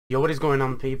Yo, what is going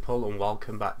on, people, and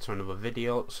welcome back to another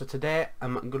video. So today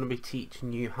I'm going to be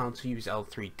teaching you how to use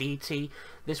L3DT.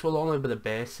 This will only be the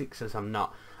basics as I'm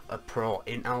not a pro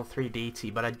in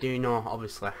L3DT, but I do know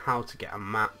obviously how to get a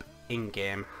map in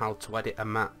game, how to edit a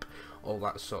map, all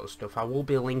that sort of stuff. I will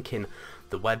be linking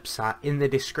the website in the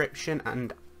description,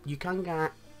 and you can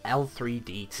get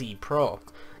L3DT Pro.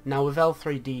 Now with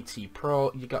L3DT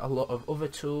Pro you got a lot of other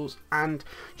tools, and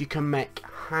you can make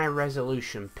high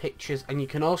resolution pictures, and you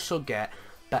can also get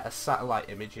better satellite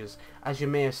images. As you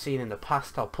may have seen in the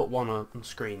past, I'll put one on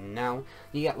screen now.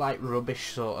 You get like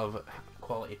rubbish sort of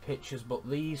quality pictures, but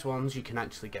these ones you can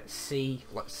actually get C,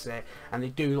 let's say, and they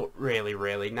do look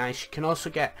really nice. You can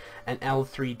also get an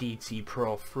L3DT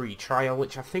Pro free trial,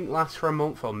 which I think lasts for a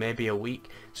month or maybe a week.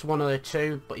 It's one of the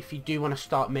two, but if you do want to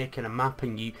start making a map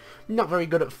and you're not very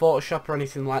good at Photoshop or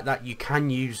anything like that, you can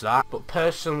use that. But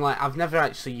personally, I've never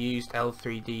actually used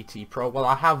L3DT Pro. Well,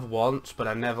 I have once, but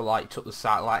I never like took the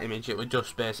satellite image. It was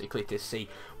just basically to see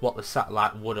what the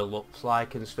satellite would have looked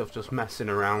like and stuff, just messing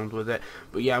around with it.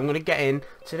 But yeah, I'm going to get in.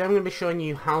 Today I'm going to be showing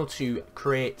you how to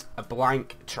create a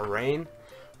blank terrain,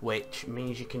 which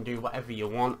means you can do whatever you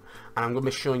want, and I'm going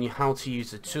to be showing you how to use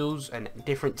the tools and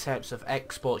different types of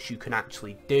exports you can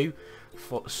actually do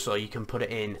so you can put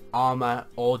it in Armor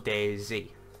or dayz.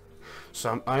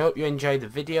 So I hope you enjoyed the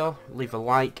video. Leave a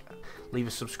like, leave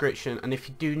a subscription, and if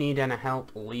you do need any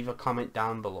help, leave a comment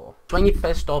down below. So when you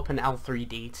first open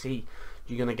L3DT,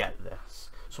 you're going to get this.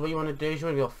 So what you want to do is you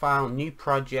want to go File, New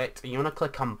Project, and you want to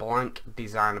click on Blank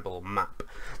Designable Map.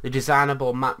 The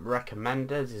Designable Map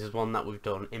recommended, this is one that we've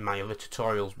done in my other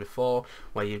tutorials before,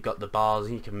 where you've got the bars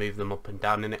and you can move them up and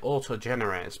down and it auto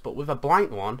generates. But with a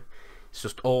blank one, it's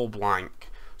just all blank,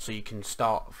 so you can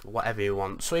start whatever you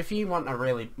want. So if you want a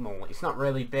really, well, it's not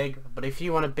really big, but if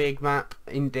you want a big map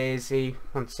in dayz,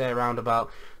 I'd say around about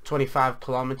 25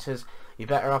 kilometers, you're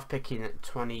better off picking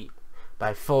 20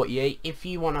 by 48. If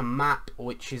you want a map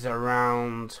which is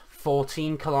around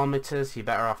 14 kilometers, you're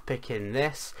better off picking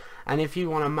this. And if you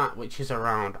want a map which is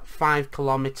around 5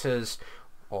 kilometers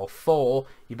or 4,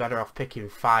 you're better off picking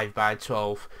 5 by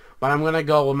 12. But I'm going to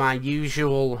go with my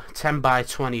usual 10 by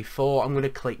 24. I'm going to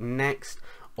click next.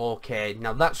 Okay,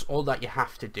 now that's all that you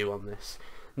have to do on this.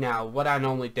 Now what I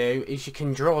normally do is you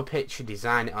can draw a picture,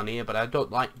 design it on here, but I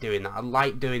don't like doing that. I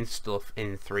like doing stuff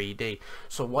in 3D.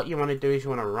 So what you want to do is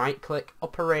you want to right click,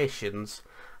 Operations,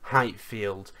 Height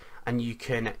Field, and you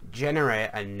can generate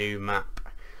a new map.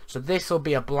 So this will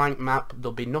be a blank map,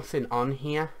 there'll be nothing on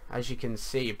here as you can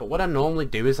see, but what I normally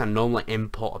do is I normally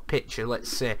import a picture. Let's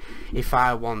say if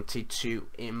I wanted to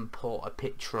import a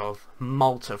picture of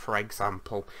Malta, for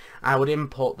example, I would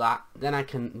import that, then I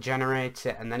can generate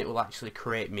it, and then it will actually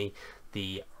create me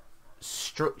the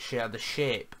structure, the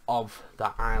shape of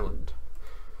that island.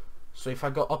 So if I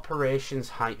go Operations,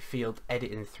 Height Field,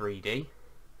 Edit in 3D,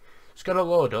 it's going to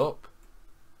load up,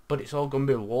 but it's all going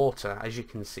to be water, as you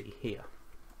can see here.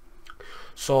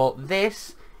 So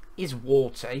this is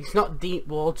water. It's not deep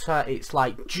water, it's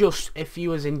like just if you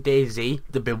was in dayz,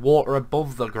 there'd be water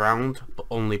above the ground, but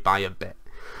only by a bit.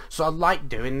 So I like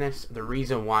doing this. The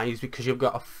reason why is because you've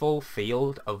got a full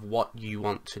field of what you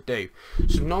want to do.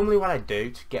 So normally what I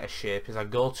do to get a shape is I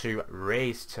go to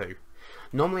raise to.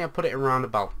 Normally I put it around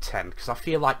about 10 because I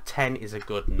feel like 10 is a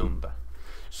good number.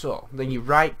 So then you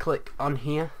right click on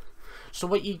here. So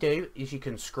what you do is you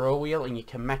can scroll wheel and you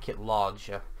can make it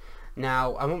larger.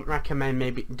 Now I won't recommend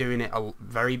maybe doing it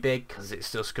very big because it's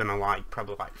just gonna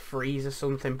probably freeze or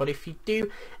something, but if you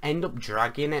do end up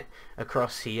dragging it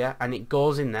across here and it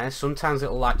goes in there, sometimes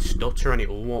it'll stutter and it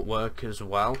won't work as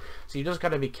well, so you just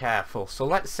gotta be careful. So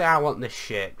let's say I want this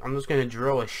shape. I'm just gonna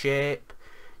draw a shape,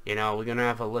 you know, we're gonna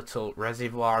have a little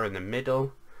reservoir in the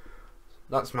middle.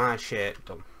 That's my shape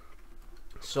done.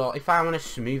 So if I want to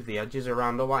smooth the edges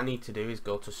around, all what I need to do is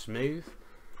go to smooth,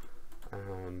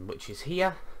 which is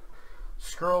here.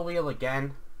 Scroll wheel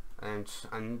again and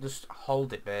just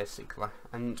hold it basically,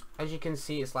 and as you can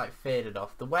see it's faded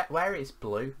off. The where it's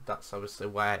blue, that's obviously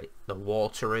where the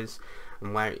water is,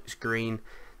 and where it's green,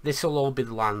 this will all be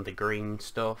the green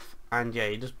stuff. And yeah,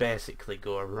 you just basically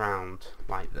go around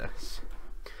like this.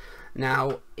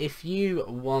 Now if you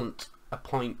want a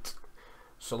point,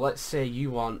 so let's say you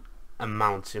want a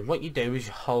mountain, what you do is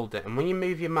you hold it, and when you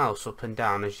move your mouse up and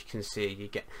down, as you can see, you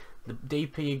get, the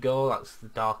deeper you go, that's the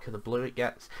darker the blue it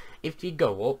gets. If you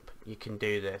go up, you can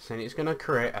do this, and it's going to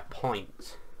create a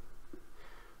point.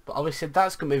 But obviously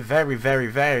that's going to be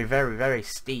very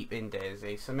steep in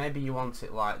dayz, so maybe you want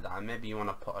it like that, and maybe you want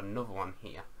to put another one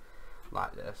here,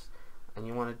 like this, and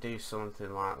you want to do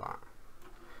something like that.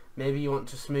 Maybe you want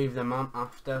to smooth them on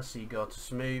after, so you go to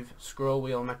smooth, scroll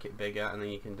wheel, make it bigger, and then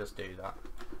you can just do that.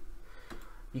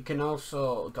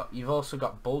 you've also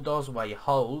got Bulldoze where you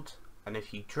hold, and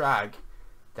if you drag,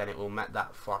 then it will make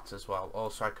that flat as well.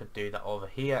 Also, I could do that over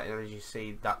here, and as you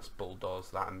see, that's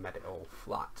Bulldoze that and made it all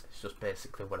flat. It's just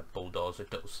basically what a bulldozer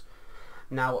does.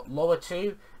 Now, lower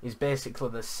 2 is basically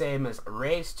the same as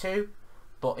raise 2,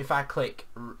 but if I click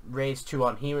raise 2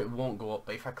 on here, it won't go up.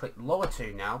 But if I click lower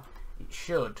 2 now, it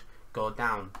should go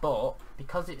down. But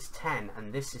because it's 10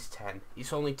 and this is 10,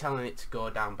 it's only telling it to go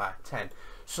down by 10.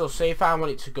 So say if I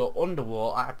want it to go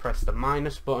underwater, I press the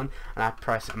minus button and I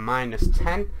press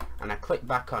 -10 and I click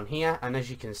back on here, and as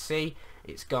you can see,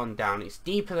 it's gone down. It's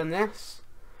deeper than this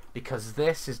because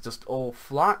this is just all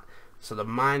flat. So the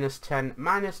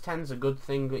 -10 is a good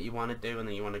thing that you want to do, and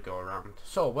then you want to go around.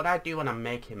 So what I do when I'm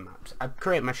making maps, I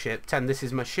create my shape 10. This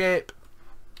is my shape.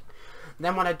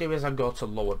 Then what I do is I go to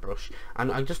lower brush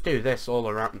and I just do this all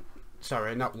around.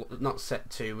 Sorry, not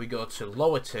set 2. We go to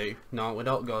lower 2. No, we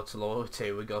don't go to lower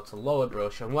 2. We go to lower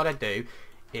brush, and what I do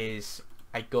is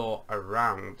I go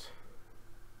around.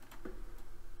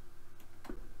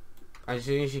 As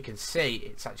soon as you can see,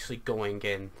 it's actually going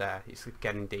in there. It's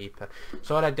getting deeper.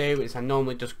 So what I do is I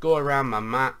normally just go around my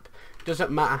map.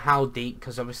 Doesn't matter how deep,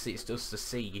 because obviously it's just the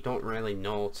sea. You don't really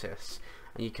notice.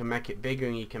 And you can make it bigger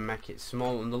and you can make it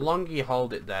small. And the longer you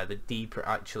hold it there, the deeper it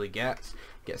actually gets.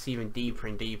 It gets even deeper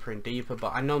and deeper and deeper.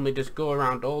 But I normally just go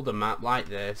around all the map like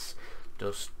this,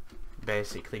 just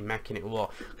basically making it low.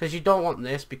 Because you don't want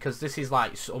this, because this is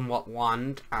like somewhat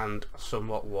land and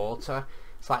somewhat water.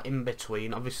 It's like in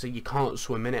between. Obviously you can't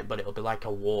swim in it, but it'll be like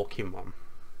a walking one.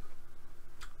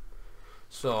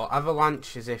 So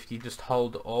avalanche is if you just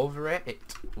hold over it,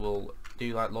 it will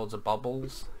do like loads of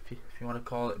bubbles. If you want to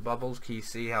call it bubbles, can you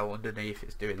see how underneath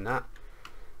it's doing that?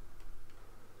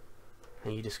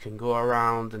 And you just can go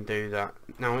around and do that.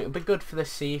 Now it'll be good for the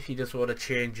sea if you just want to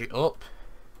change it up.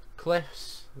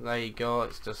 Cliffs, there you go,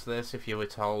 it's just this. If you were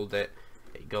to hold it,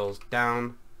 it goes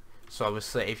down. So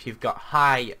obviously if you've got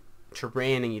high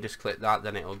terrain and you just click that,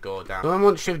 then it'll go down. And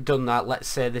once you've done that, let's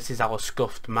say this is our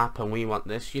scuffed map and we want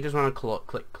this, you just want to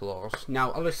click close.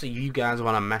 Now obviously you guys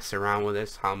want to mess around with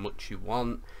this how much you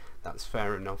want. That's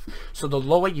fair enough. So the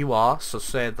lower you are, so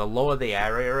say the lower the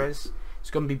area is, it's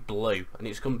going to be blue and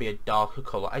it's going to be a darker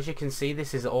colour. As you can see,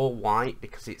 this is all white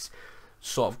because it's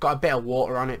sort of got a bit of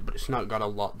water on it, but it's not got a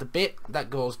lot. The bit that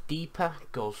goes deeper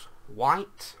goes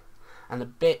white, and the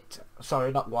bit,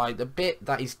 sorry, not white, the bit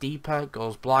that is deeper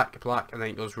goes black, and then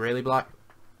it goes really black.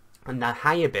 And the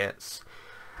higher bits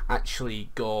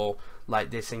actually go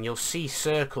like this, and you'll see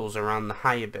circles around the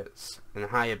higher bits, and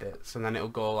then it'll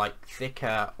go like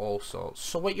thicker also.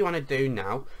 So what you want to do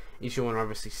now is you want to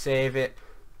obviously save it.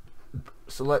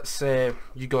 So let's say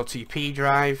you go to your P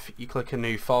drive, you click a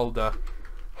new folder.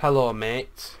 Hello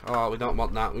mate. Oh, we don't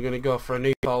want that. We're going to go for a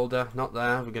new folder. Not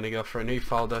there. We're going to go for a new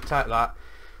folder. Type that.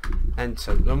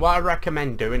 Enter. And what I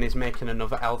recommend doing is making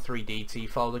another L3DT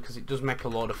folder, because it does make a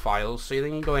load of files. So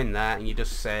then you go in there and you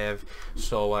just save.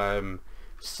 So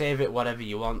save it whatever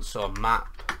you want. So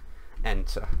map.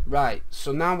 Enter. Right.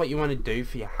 So now what you want to do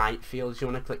for your height field is you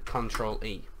want to click Control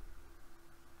E.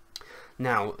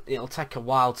 Now it'll take a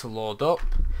while to load up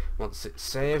once it's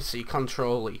saved. So you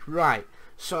Control E. Right.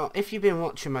 So if you've been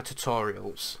watching my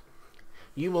tutorials,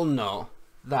 you will know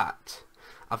that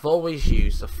I've always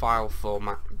used the file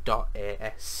format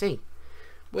 .asc,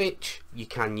 which you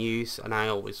can use and I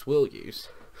always will use.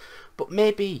 But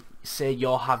maybe say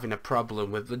you're having a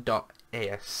problem with the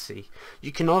 .asc.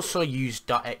 You can also use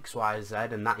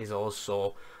 .xyz, and that is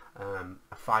also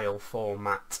a file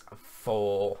format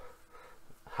for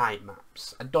height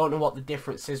maps. I don't know what the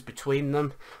difference is between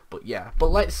them, but yeah.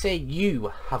 But let's say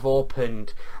you have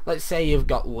opened, let's say you've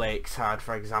got Lakeside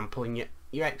for example, and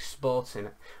you're exporting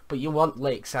it, but you want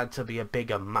Lakeside to be a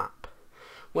bigger map.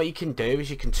 What you can do is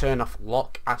you can turn off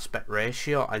lock aspect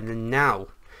ratio, and then now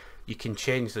you can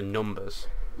change the numbers.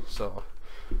 So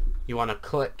you want to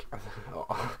click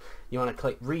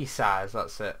resize,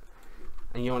 that's it,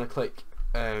 and you want to click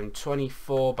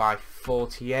 24 by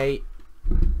 48.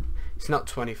 It's not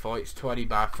 24, it's 20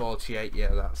 by 48,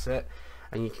 yeah, that's it.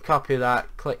 And you can copy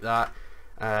that, click that.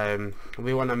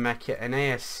 We want to make it an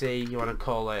ASC, you want to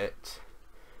call it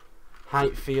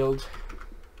height field.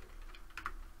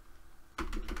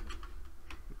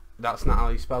 That's not how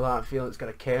you spell height field, it's got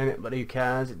a K in it, but who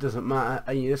cares, it doesn't matter.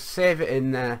 And you just save it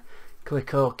in there,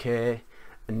 click OK,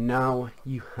 and now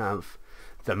you have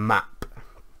the map.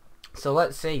 So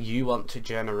let's say you want to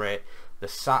generate the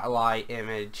satellite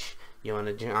image. You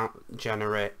want to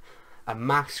generate a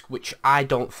mask, which I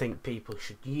don't think people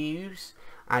should use.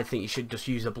 I think you should just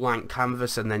use a blank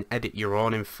canvas and then edit your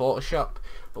own in Photoshop.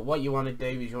 But what you want to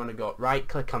do is you want to go right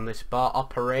click on this bar,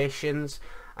 operations,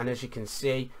 and as you can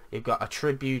see, you've got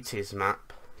attributes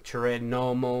map, terrain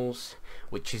normals,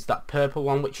 which is that purple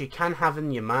one, which you can have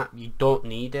in your map. You don't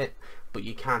need it, but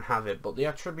you can have it. But the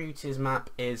attributes map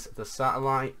is the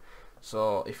satellite.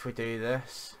 So if we do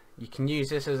this, you can use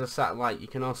this as a satellite. You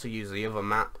can also use the other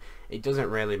map. It doesn't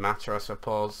really matter, I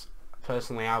suppose.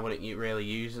 Personally, I wouldn't really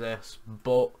use this,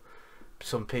 but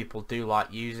some people do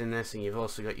like using this. And you've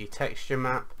also got your texture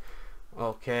map.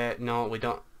 Okay, no, we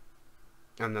don't.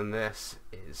 And then this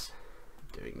is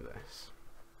doing this.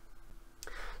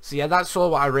 So yeah, that's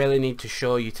all what I really need to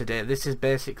show you today. This is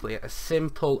basically a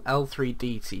simple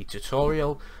L3DT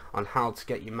tutorial on how to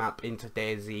get your map into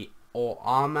dayz or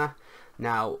Armor.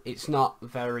 Now, it's not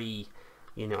very,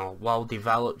 you know, well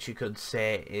developed, you could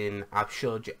say. I've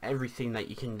showed you everything that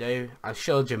you can do. I've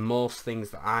showed you most things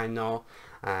that I know.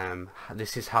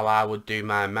 This is how I would do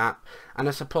my map, and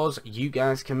I suppose you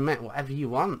guys can make whatever you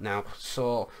want now.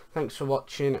 So thanks for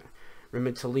watching.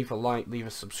 Remember to leave a like, leave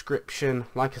a subscription.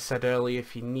 Like I said earlier,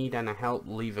 if you need any help,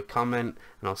 leave a comment,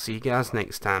 and I'll see you guys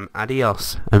next time.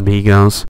 Adios, amigos.